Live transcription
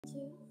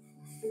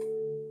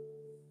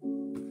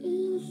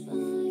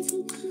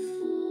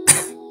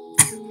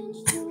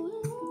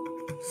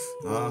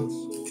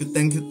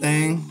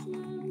큐땡.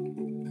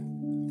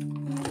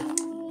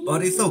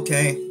 But it's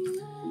okay.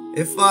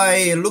 If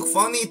I look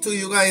funny to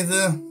you guys,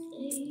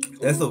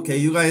 that's okay.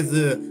 You guys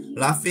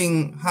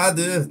laughing hard,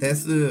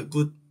 that's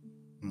good.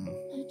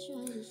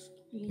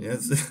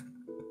 Yes.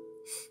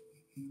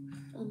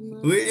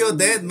 Will your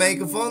dad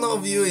make fun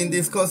of you in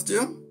this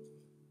costume?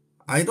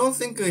 I don't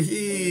think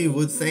he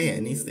would say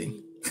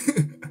anything.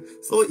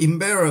 So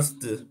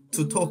embarrassed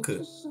to talk.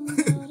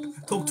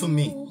 Talk to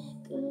me.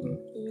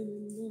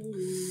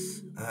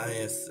 Ah,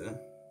 yes.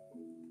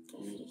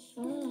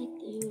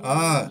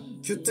 Ah,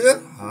 cute?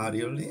 Ah,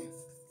 really?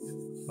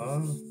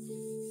 Ah.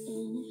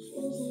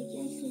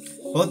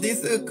 But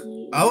this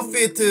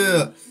outfit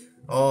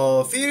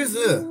feels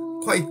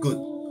quite good.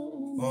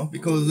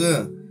 Because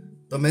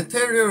the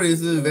material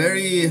is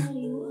very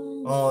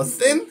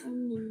thin.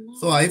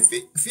 So I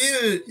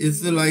feel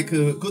it's like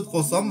good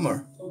for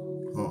summer.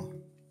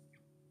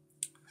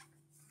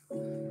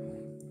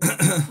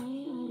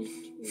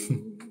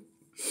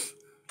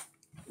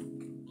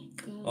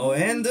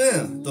 And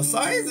the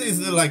size is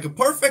like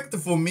perfect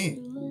for me.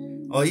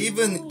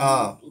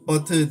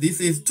 But this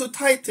is too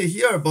tight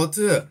here. But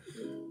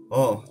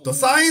the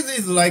size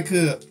is like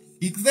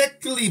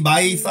exactly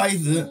my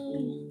size.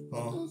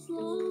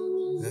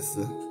 Yes.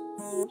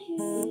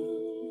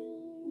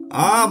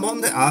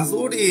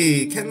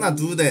 Sorry, cannot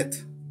do that.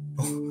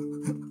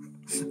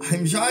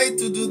 I'm shy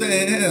to do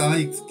that.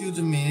 Excuse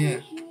me.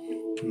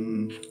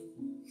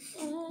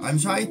 I'm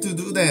shy to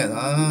do that.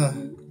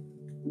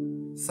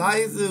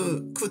 Size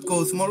could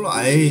go smaller.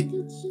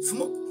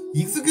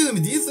 Excuse me,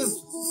 this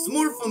is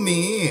small for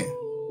me.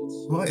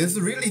 It's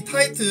really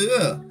tight.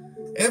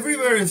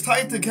 Everywhere is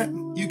tight.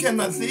 You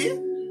cannot see?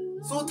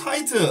 So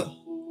tight.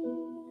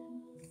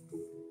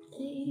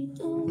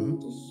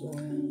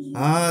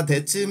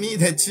 That's me.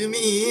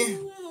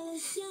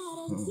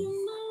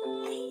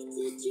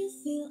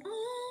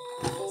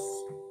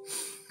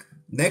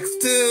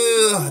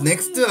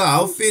 Next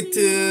outfit,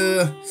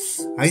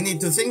 I need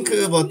to think,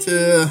 but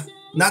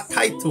not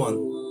tight one.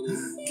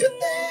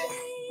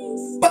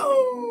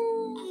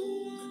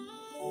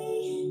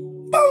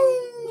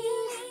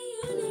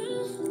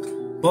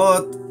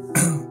 But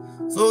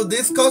so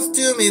this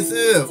costume is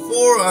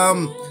for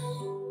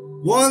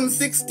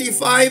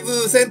 165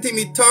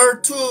 centimeter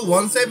to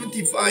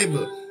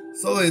 175.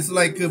 So it's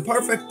like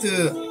perfect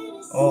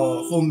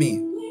for me,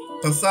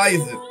 the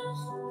size.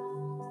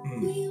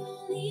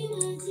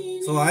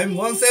 So I'm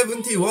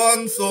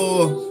 171,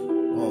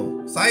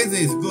 so size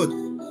is good.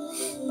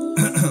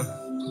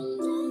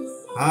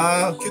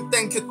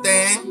 큐땡.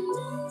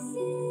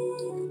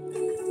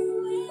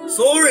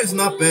 Sword is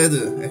not bad,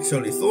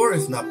 actually. Sword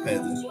is not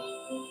bad.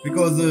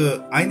 Because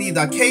I need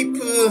a cape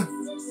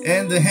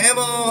and a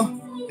hammer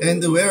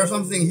and wear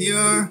something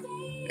here.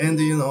 And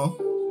you know.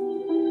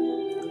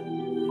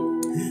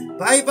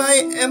 Bye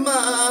bye,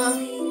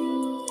 Emma.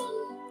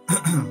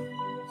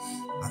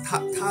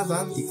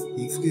 Tarzan?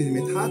 Excuse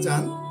me,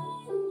 Tarzan?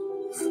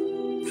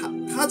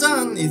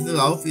 Tarzan is the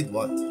outfit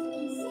what?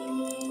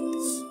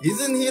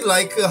 Isn't he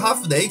like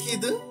half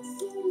naked?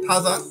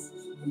 Tarzan?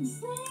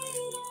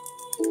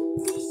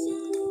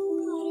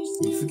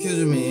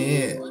 Excuse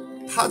me,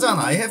 Tarzan,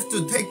 I have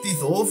to take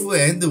this off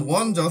and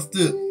one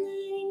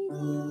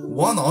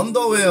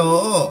underwear.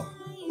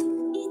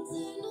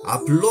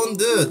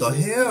 Blonde, the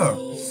hair.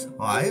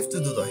 I have to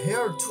do the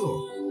hair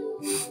too.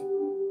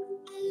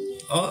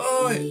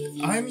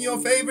 I'm your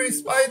favorite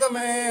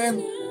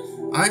Spider-Man.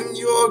 I'm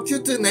your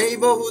cute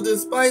neighborhood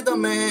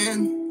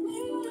Spider-Man.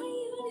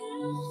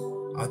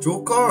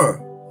 Joker.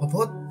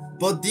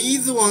 But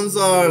these ones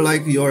are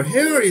like your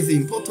hair is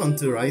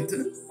important, right?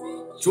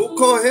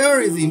 Joker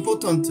hair is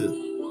important.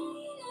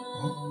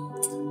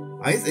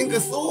 I think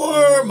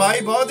Thor,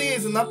 my body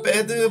is not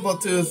bad,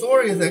 but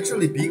Thor is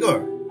actually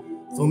bigger.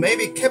 So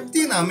maybe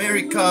Captain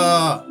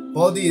America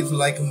body is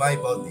like my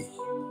body.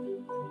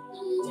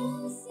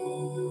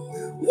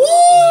 Woo!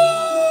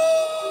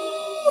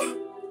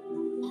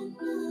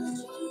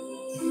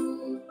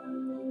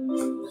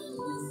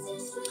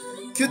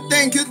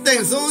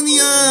 큐땡,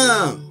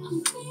 Sonia!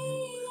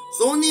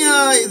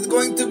 Sonia is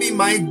going to be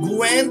my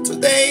Gwen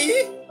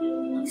today.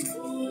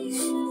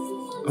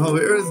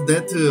 Where is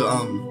that?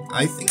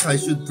 I think I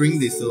should bring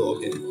this.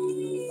 Okay.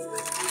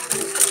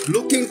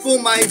 Looking for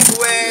my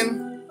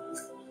Gwen.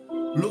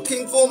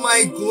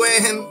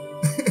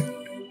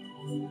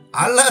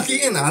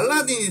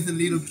 Aladdin is a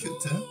little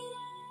cute. Huh?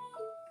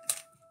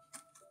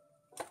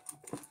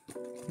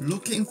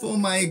 Looking for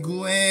my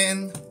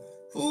Gwen.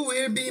 Who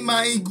will be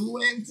my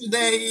Gwen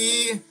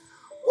today?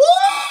 Woo!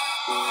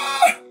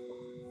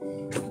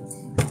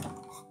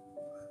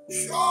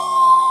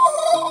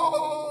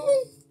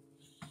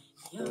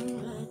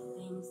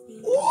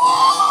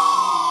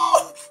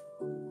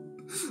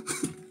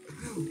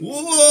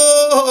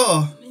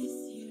 Whoa!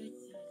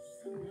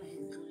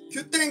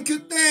 큐땡.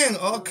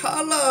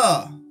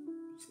 color.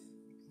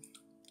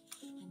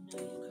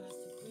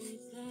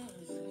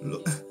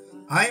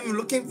 I'm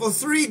looking for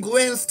 3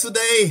 Gwens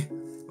today.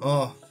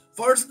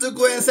 First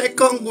Gwen,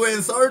 second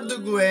Gwen, third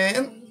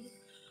Gwen.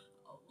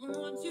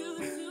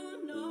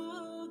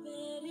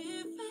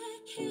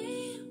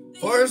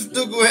 First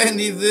Gwen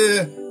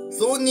is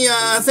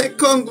Sonia,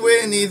 second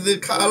Gwen is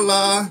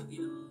Carla.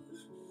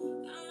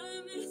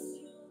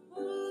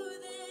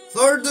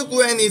 Third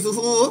Gwen is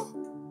who?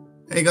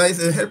 Hey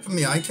guys, help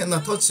me, I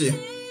cannot touch it.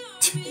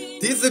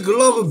 This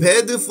glove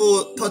bad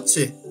for touch.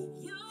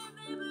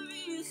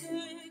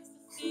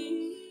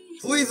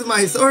 Who is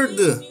my third?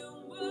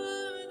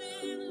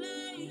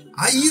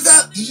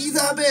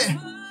 Isabel.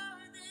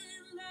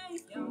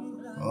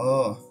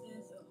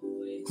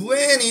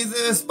 Gwen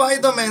is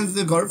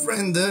Spider-Man's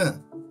girlfriend.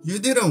 You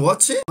didn't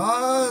watch it?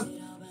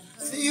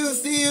 See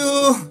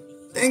you.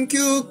 Thank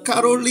you,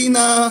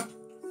 Carolina.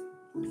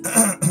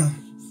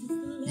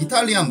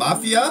 Italian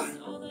mafia?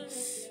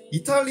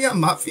 Italian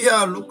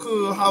mafia look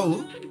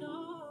how?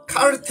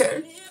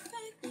 Cartel?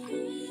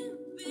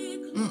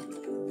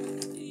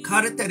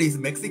 Cartel is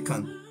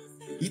Mexican.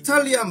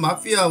 Italian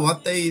mafia,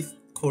 what they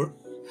call?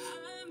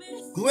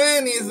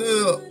 Gwen is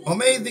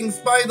Amazing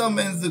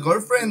Spider-Man's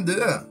girlfriend.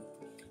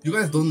 You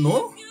guys don't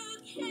know?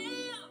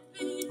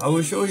 I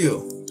will show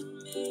you.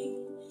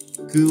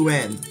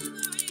 Gwen.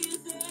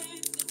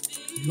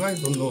 You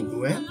guys don't know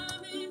Gwen?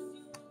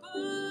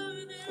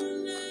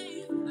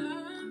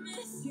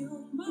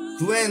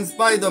 Gwen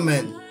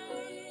Spider-Man.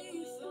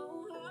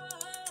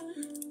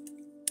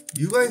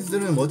 You guys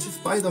didn't watch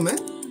Spider-Man?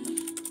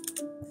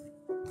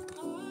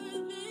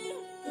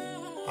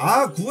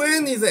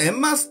 Gwen is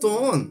Emma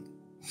Stone.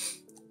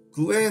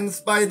 Gwen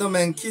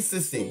Spider-Man kiss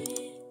scene.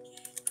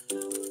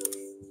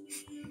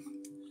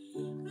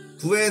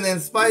 Gwen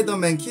and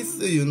Spider-Man kiss,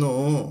 you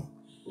know.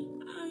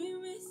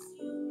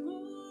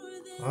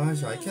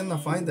 I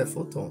cannot find that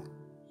photo.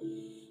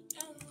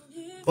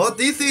 But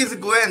this is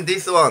Gwen,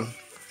 this one.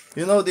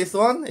 You know this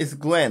one is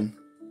Gwen.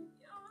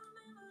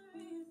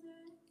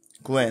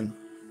 Gwen.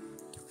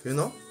 You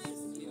know?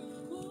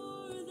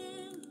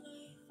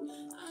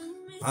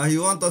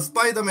 You want the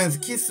Spider-Man's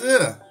kiss?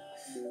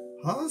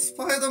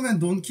 Spider-Man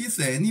don't kiss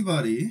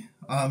anybody.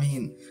 I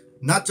mean,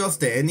 not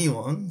just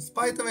anyone.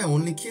 Spider-Man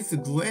only kiss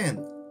Gwen.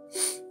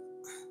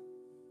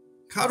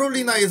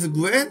 Carolina is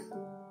Gwen?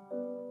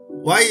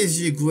 Why is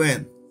she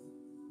Gwen?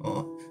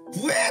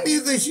 Gwen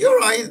is here,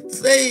 I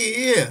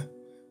say.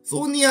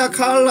 Sonia,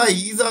 Carla,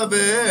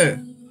 Isabel.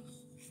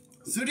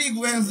 3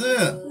 Gwens.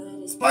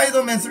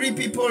 Spider-Man 3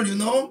 people, you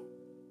know?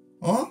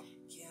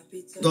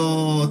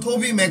 The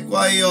Tobey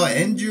Maguire,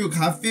 Andrew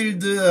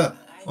Garfield,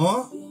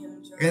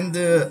 and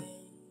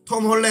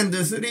Tom Holland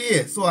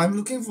 3. So I'm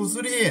looking for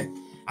 3.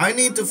 I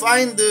need to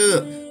find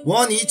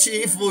 1 each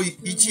for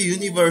each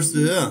universe.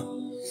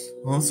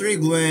 3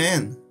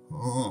 Gwen.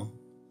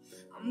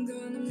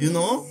 You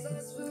know?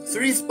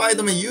 3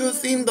 Spider-Man. You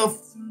seen the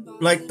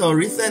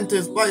recent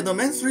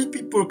Spider-Man? 3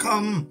 people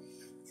come.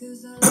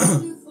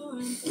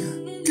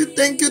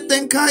 Thank you,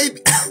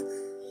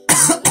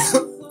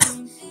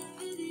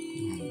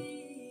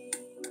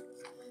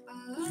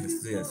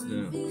 Yes.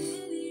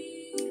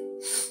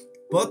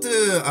 But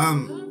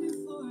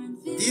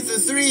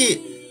these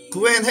 3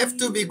 Gwen have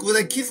to be good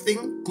at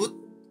kissing. Good.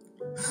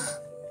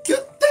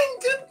 Good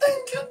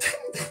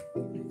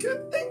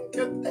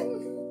thing.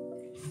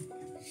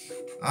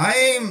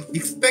 I'm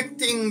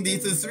expecting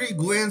these 3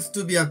 Gwens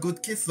to be a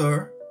good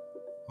kisser.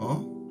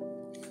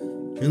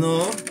 You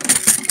know,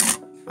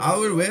 I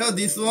will wear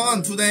this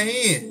one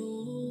today.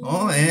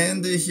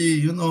 And she,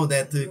 you know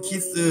that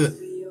kiss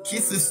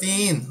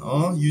scene.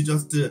 You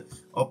just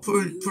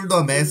pull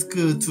the mask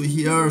to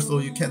here so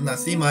you cannot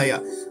see my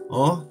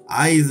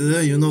eyes.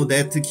 You know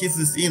that kiss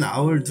scene. I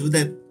will do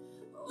that.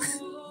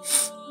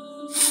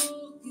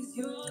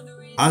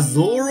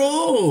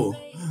 Zorro.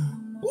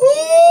 Woo!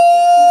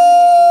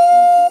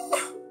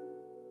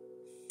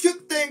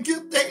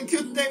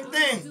 Cute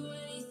thing.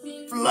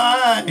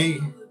 Fly.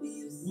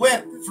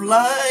 Web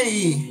fly.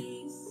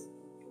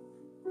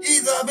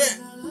 Isabel.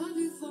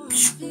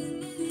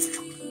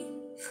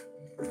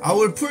 I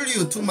will pull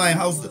you to my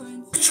house.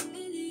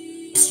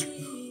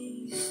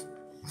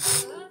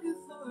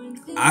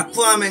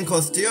 Aquaman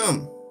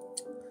costume.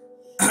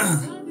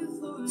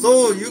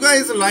 So you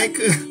guys like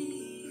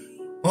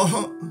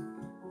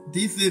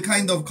this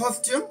kind of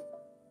costume?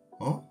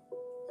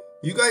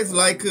 You guys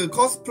like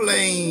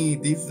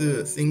cosplay these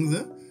things?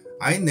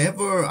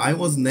 I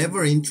was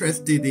never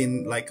interested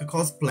in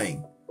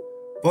cosplaying.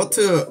 But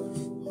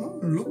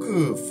look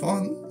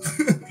fun.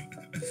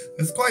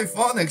 It's quite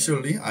fun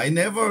actually. I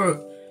never,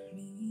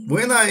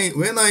 when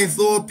I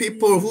saw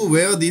people who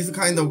wear these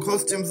kind of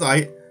costumes,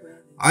 I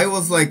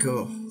was like,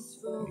 oh,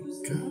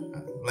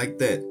 God, like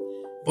that.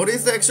 But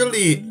it's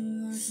actually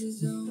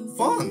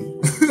fun.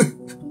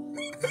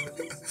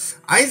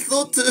 I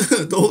thought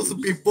those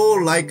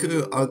people I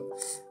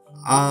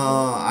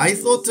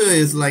thought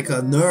it's like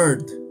a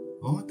nerd.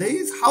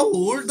 How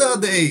old are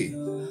they?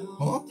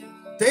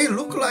 They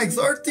look like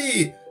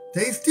 30.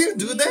 They still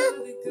do that?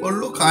 Well,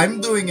 look, I'm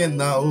doing it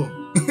now.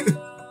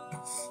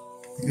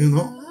 You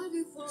know?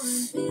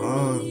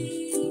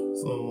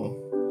 So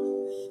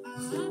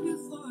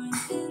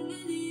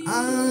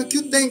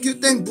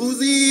큐땡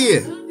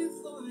부지.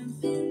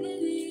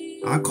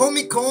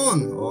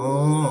 코미콘.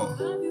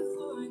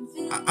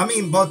 I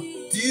mean, but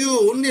do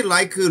you only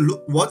like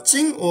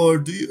watching, or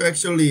do you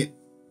actually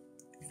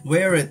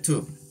wear it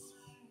too?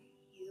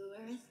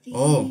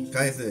 Oh,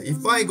 guys,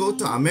 if I go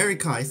to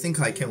America, I think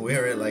I can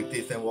wear it like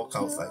this and walk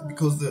outside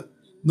because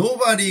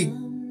nobody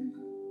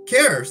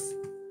cares.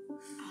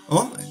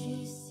 Oh,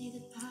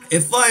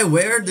 if I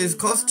wear this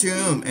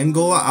costume and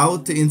go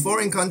out in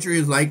foreign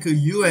countries like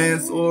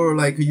US or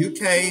like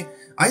UK,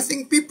 I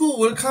think people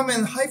will come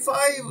and high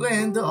five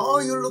and oh,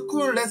 you look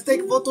cool, let's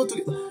take photo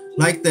together,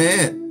 like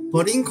that.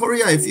 But in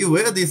Korea, if you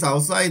wear this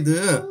outside,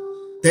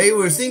 they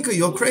will think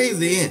you're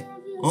crazy.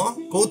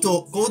 Go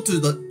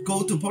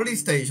to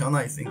police station,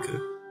 I think.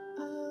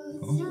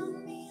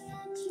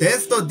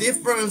 That's the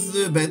difference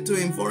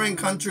between foreign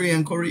country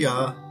and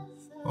Korea.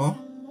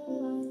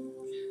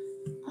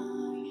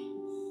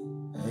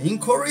 In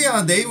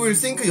Korea, they will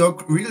think you're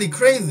really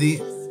crazy.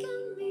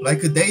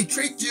 Like they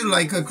treat you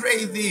like a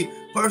crazy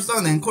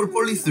person and call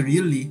police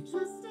really.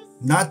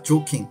 Not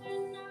joking.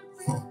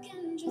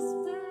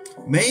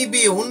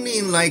 Maybe only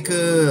in like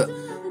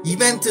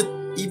event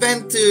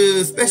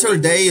special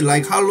day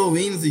like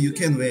Halloween's you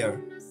can wear.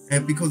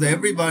 And because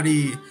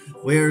everybody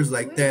wears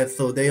like that,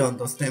 so they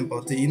understand.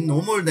 But in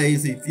normal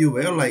days, if you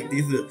wear like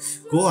this,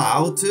 go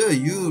out,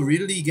 you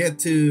really get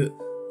to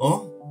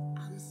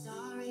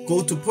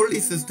go to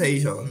police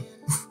station.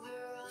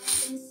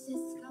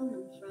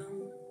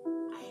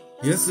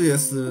 Yes.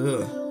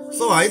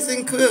 So I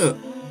think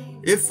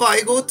if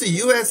I go to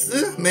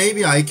US,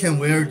 maybe I can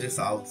wear this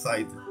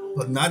outside,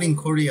 but not in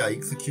Korea.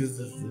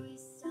 Excuses.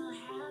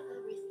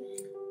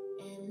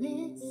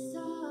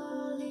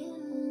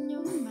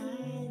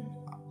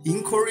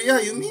 In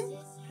Korea, you mean?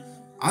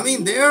 I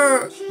mean,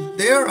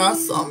 there are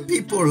some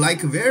people,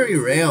 like very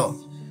rare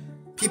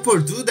people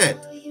do that.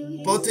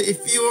 But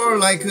if you are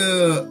like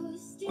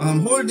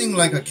holding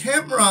like a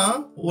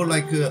camera or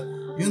like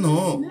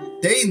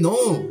they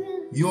know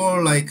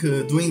you're like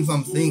doing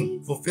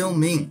something for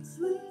filming.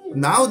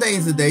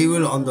 Nowadays they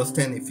will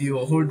understand if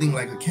you're holding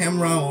like a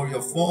camera or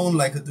your phone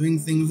like doing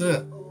things.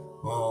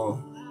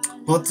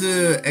 But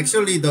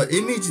actually the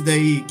image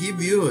they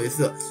give you is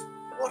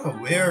what a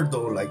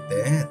weirdo like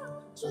that.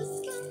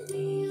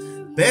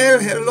 Belle,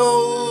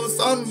 hello.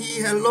 Sunhee,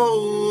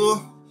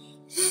 hello.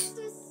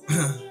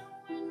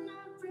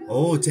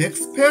 Oh, Jack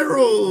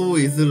Sparrow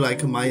is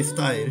like my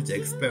style,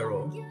 Jack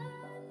Sparrow.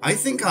 I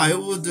think I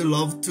would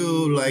love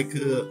to like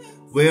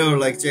wear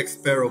like Jack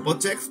Sparrow,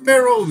 but Jack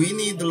Sparrow we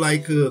need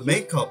like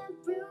makeup.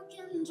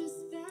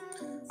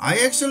 I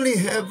actually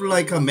have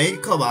like a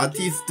makeup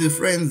artist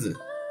friends.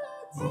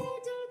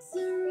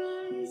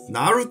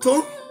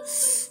 Naruto?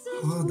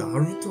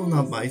 Naruto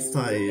not my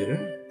style.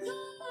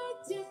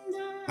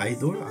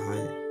 Idol?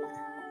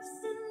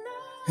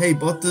 Hey,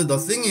 but the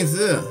thing is,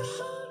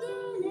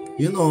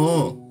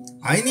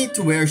 I need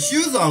to wear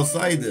shoes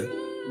outside.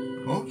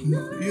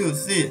 You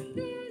see,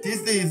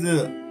 this is,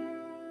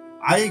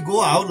 I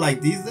go out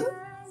like this.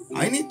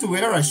 I need to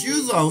wear a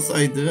shoes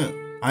outside.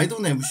 I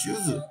don't have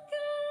shoes.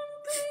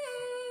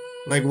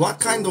 Like what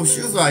kind of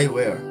shoes I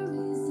wear?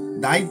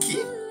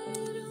 Nike?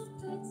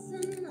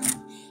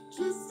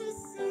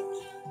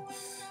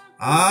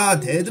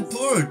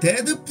 Deadpool.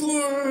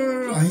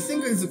 I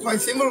think it's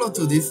quite similar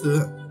to this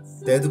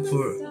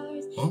Deadpool.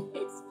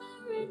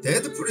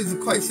 Deadpool is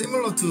quite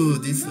similar to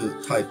this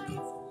type.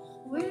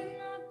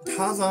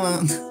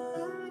 Tarzan,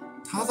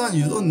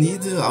 you don't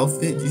need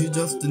outfit. You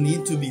just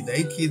need to be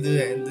naked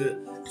and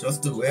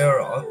just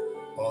wear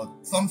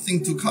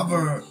something to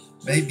cover.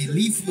 Maybe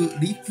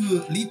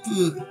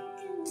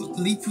put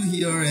lip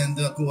here and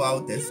go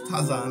out. That's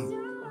Tarzan.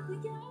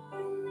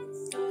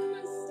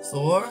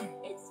 So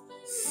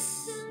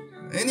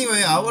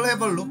anyway, I will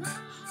have a look.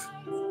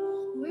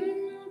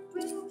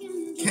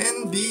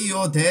 Can be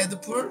your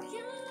Deadpool?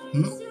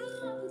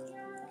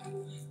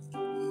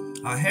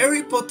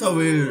 Harry Potter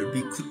will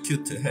be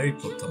cute. Harry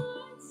Potter.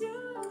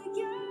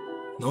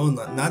 No,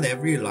 not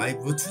every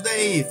live. But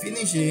today,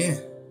 finish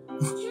it.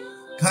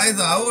 Guys,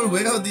 I will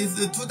wear this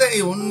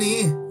today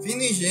only.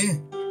 Finish it.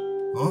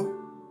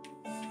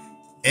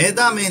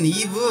 Adam and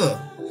Eve.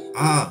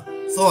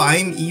 So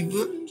I'm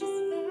Eve.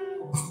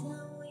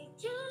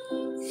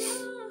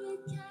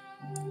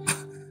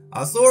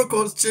 Soul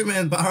costume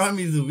and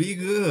Arami's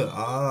wig.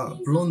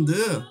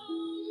 Blonde.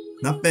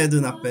 Not bad.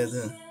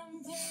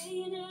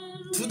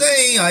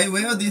 Today I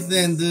wear this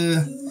and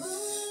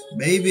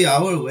maybe I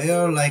will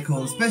wear like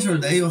on special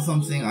day or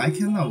something. I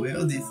cannot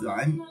wear this.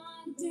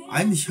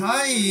 I'm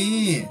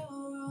shy.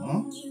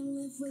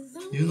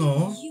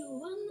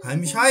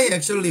 I'm shy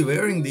actually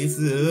wearing this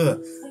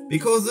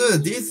because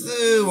this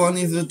one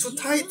is too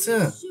tight.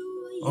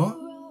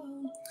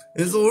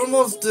 It's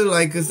almost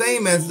like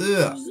same as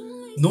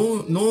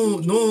no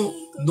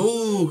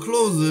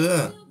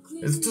clothes.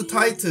 It's too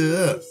tight.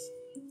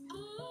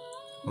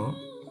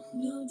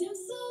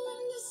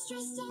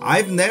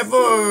 I've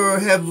never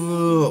have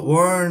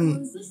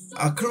worn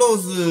a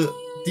clothes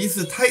this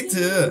tight.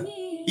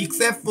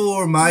 except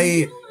for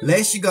my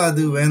lash guard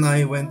when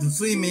I went to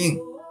swimming.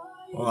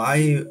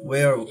 I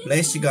wear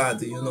lash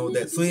guard, you know,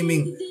 that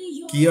swimming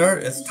gear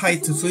is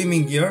tight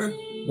swimming gear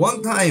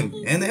one time,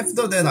 and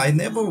after that I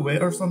never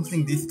wear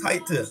something this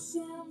tight.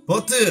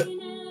 But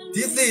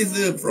this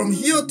is from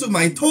here to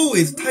my toe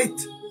is tight.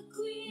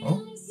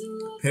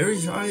 Very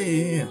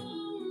shy.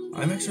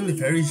 I'm actually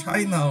very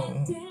shy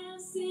now.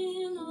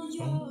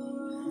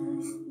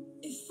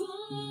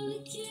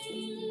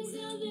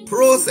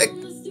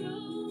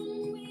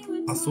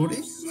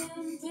 Sorry?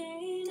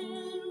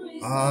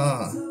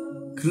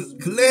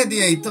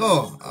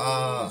 Gladiator.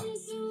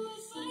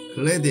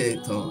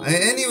 Gladiator.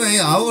 Anyway,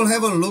 I will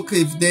have a look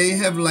if they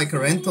have like a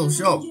rental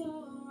shop.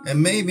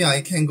 And maybe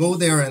I can go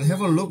there and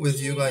have a look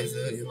with you guys,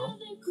 you know.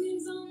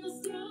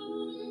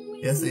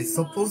 Yes, it's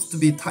supposed to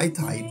be tight,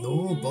 I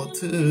know,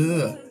 but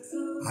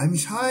I'm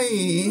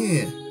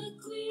shy.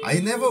 I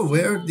never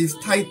wear this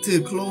tight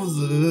clothes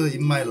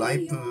in my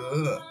life.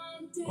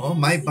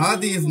 My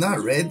body is not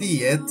ready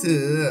yet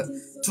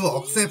to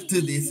accept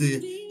this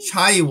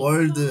shy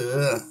world.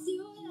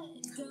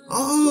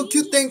 Oh,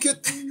 cute and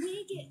cute.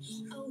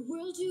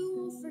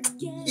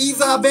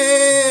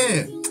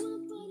 Isabel!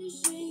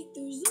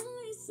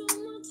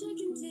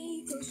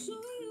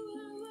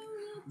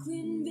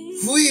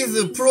 Who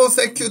is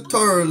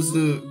prosecutor's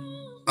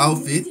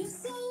outfit?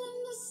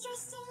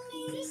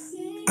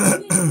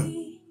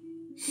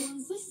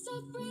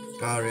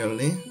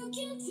 Really?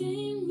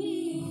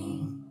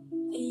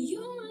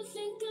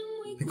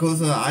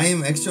 Because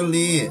I'm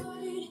actually,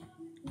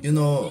 you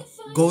know,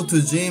 go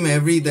to gym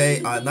every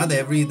day. Not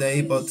every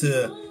day, but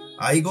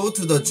I go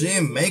to the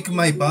gym, make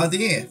my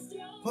body.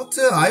 But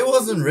I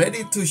wasn't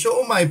ready to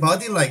show my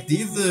body like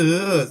this.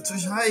 Too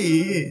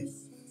shy.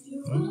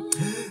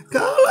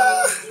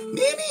 Carla!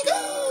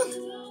 Minigun!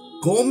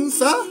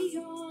 Gomsa?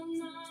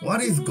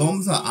 What is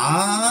Gomsa?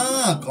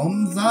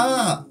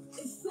 Gomsa!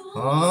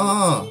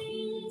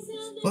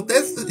 But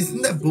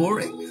isn't that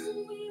boring?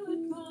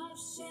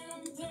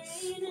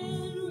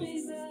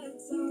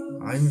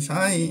 I'm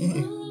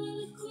shy.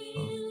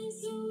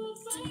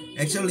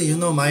 Actually, you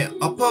know, my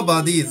upper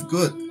body is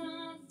good,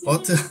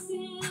 but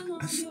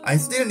I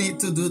still need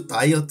to do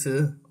diet.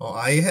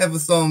 I have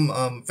some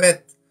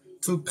fat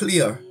to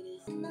clear.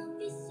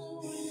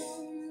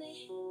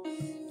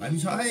 I'm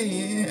shy.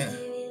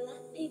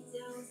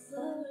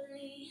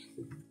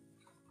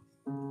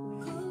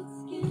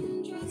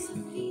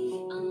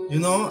 You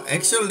know,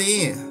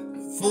 actually,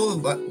 for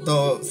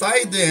the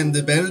side and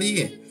the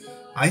belly,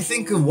 I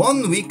think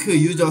 1 week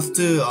you just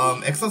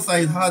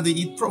exercise hard,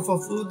 eat proper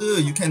food,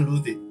 you can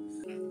lose it.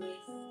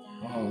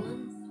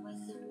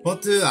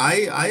 But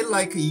I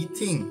like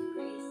eating,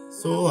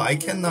 so I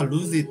cannot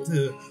lose it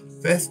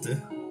fast.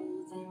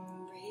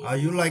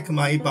 You like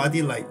my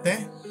body like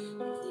that?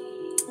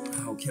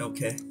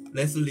 Okay.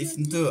 Let's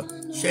listen to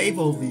Shape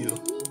of You.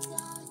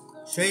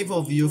 Shape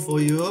of You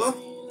for you.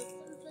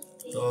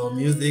 The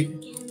music,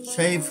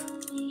 Shape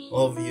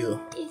of You.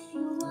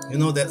 You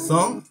know that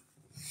song?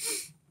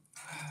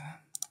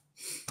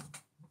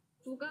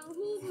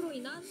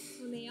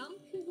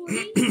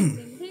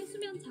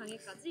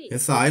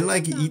 Yes, I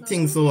like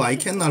eating, so I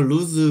cannot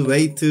lose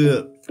weight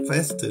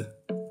fast.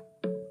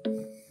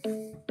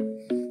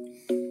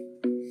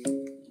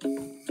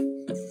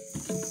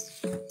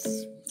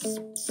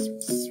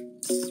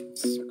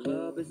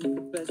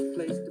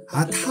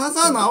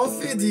 Tarzan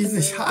outfit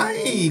is shy.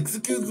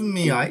 Excuse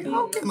me.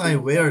 How can I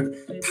wear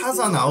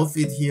Tarzan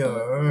outfit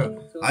here?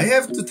 I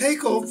have to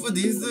take off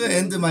this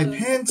and my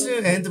pants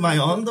and my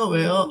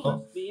underwear.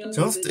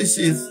 Just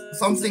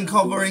something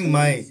covering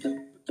my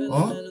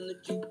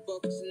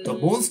the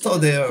monster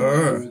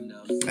there.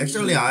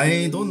 Actually,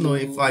 I don't know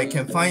if I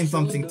can find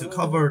something to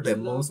cover that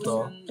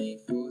monster.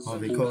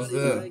 Because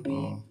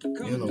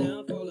you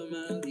know.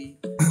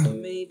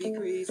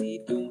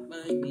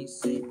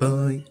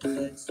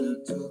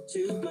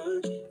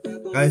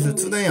 Guys,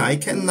 today I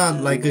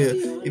cannot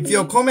if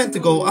your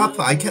comment go up,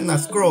 I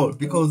cannot scroll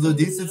because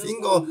this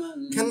finger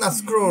cannot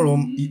scroll,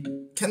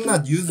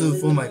 cannot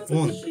use for my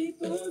phone.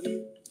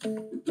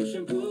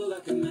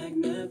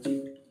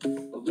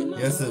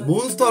 Yes,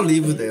 monster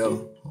live there.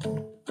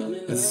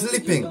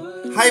 Sleeping,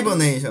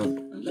 hibernation.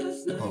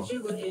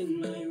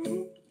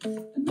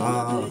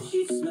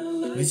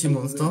 Which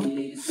monster?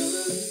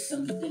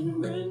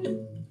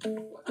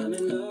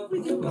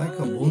 Like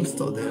a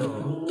monster there.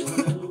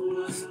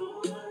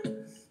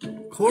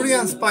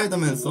 Korean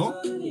Spider-Man song?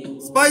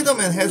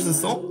 Spider-Man has a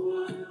song?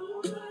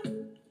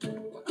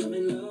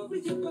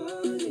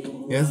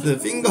 Yes, the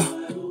finger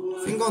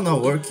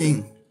not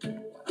working.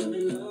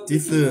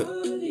 This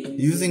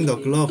using the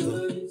glove.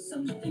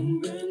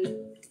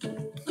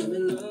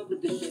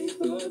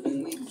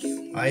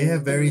 I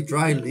have very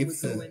dry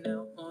lips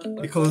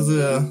because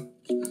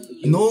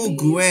no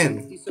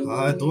Gwen.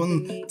 I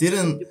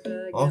didn't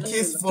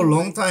kiss for a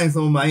long time,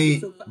 so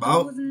my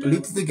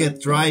lips get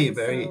dry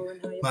very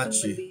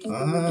much.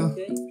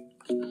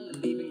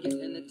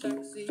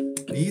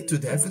 Need to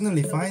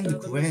definitely find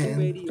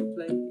Gwen.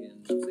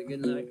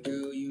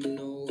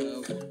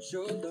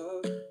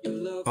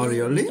 Oh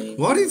really?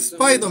 What is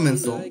Spider-Man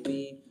song?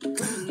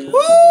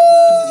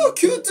 Woo!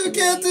 Cute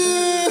cat!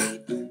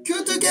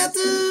 Cute cat!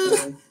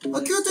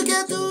 A cute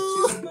cat!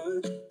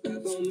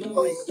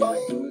 Boing,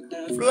 boing.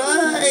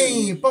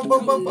 Fly! Bum,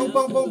 bum, bum, bum,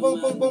 bum, bum,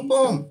 bum, bum, bum,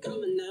 bum.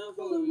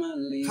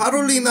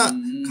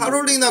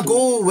 Carolina,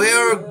 go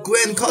wear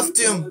Gwen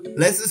costume.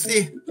 Let's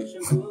see.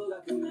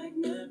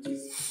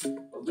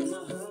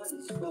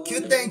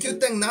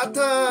 Cute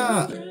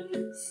Nata.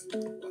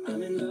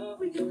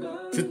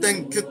 Cute.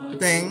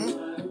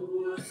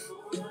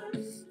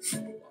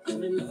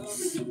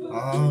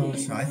 Oh,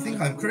 I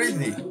think I'm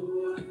crazy.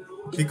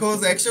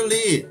 Because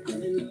actually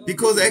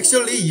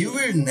you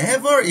will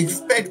never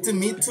expect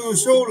me to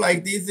show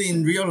like this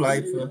in real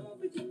life.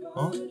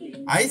 Huh?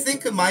 I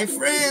think my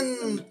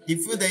friend,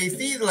 if they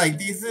see like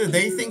this,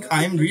 they think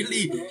I'm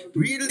really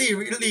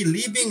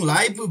living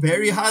life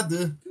very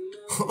hard.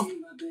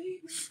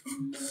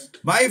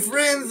 My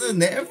friends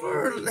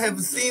never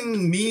have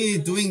seen me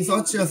doing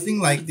such a thing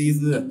like this.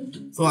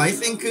 So I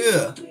think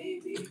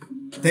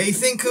they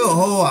think,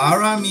 oh,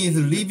 Arami is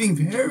living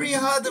very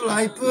hard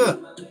life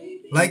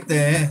like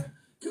that.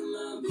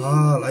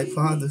 Ah, life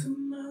hard.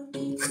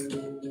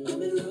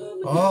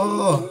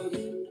 Oh,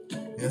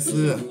 yes.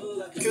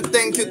 Cute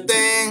thing.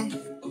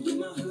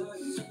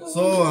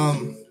 So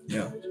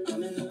yeah.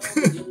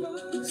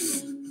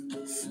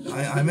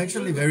 I'm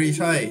actually very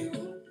shy.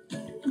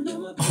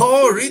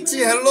 Oh,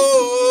 Richie,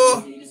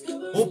 hello.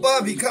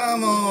 Oppa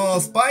become a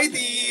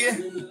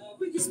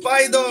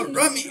Spider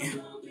Rami.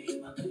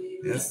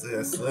 Yes.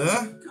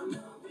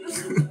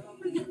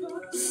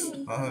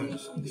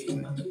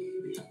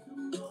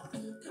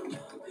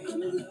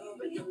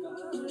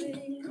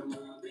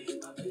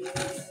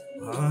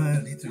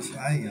 Little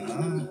shy,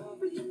 yeah.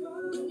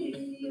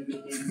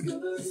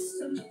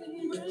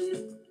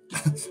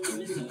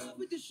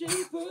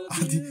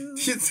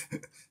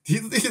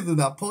 This is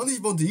not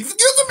punishment.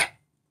 Excuse me.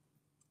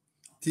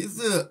 This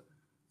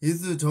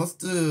is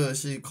just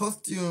she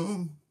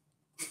costume.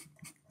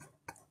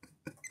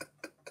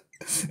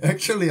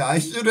 Actually, I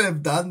should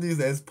have done this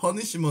as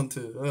punishment.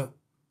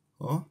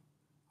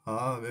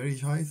 Very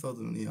shy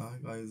suddenly,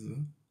 guys.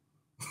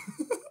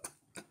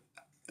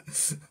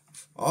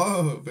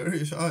 Oh,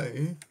 very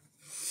shy.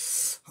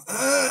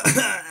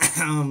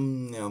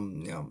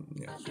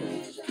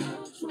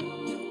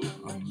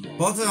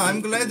 But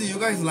I'm glad you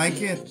guys like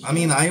it. I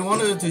mean, I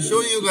wanted to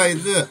show you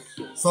guys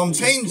some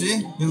change,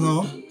 you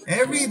know.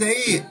 Every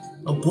day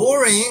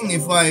boring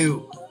if I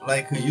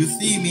like you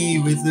see me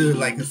with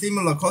like a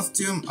similar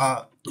costume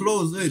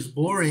clothes, it's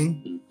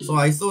boring. So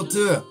I thought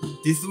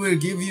this will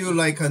give you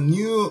like a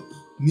new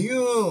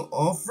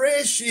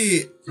fresh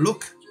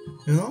look,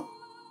 you know.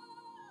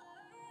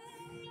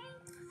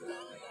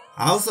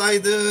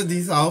 Outside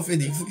this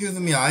outfit, excuse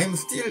me, I'm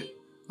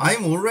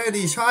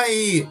already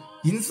shy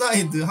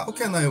inside. How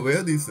can I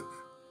wear this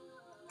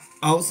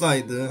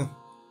outside?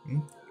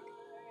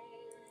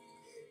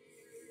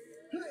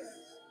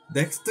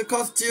 Next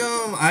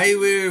costume, I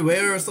will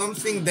wear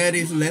something that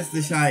is less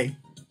shy.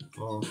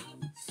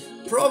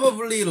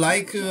 Probably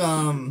like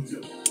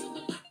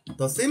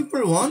the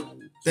simple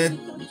one that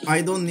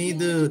I don't need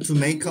to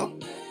make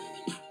up.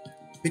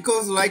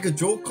 Because like a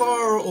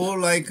Joker or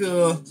like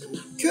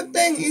cute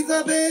thing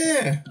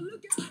Isabel.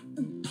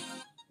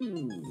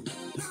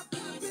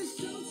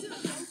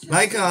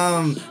 Like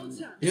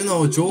you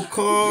know,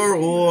 Joker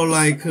or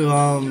like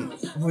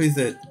who is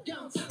it?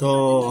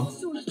 The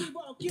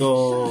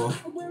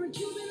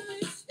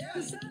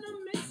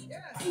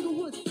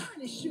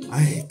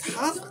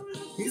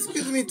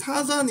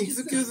Tarzan.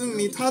 Excuse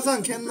me,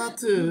 Tarzan cannot.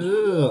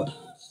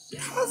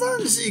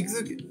 Tarzan,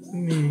 excuse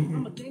me.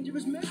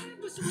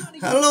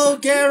 Hello,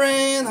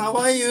 Karen. How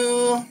are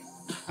you?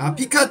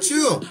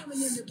 Pikachu.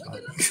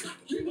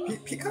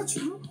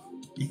 Pikachu?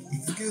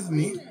 Excuse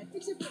me.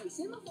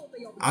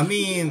 I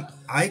mean,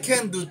 I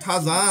can do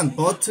Tarzan,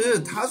 but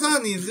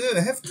Tarzan is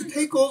have to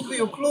take off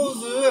your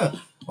clothes,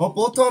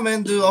 bottom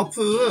and up.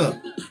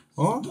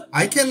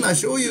 I cannot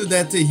show you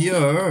that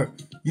here.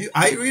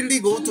 I really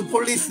go to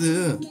police.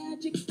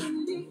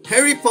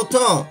 Harry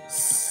Potter,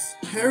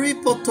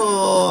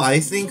 I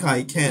think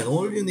I can.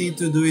 All you need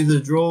to do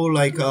is draw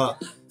like a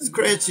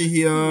scratch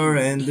here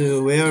and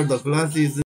wear the glasses.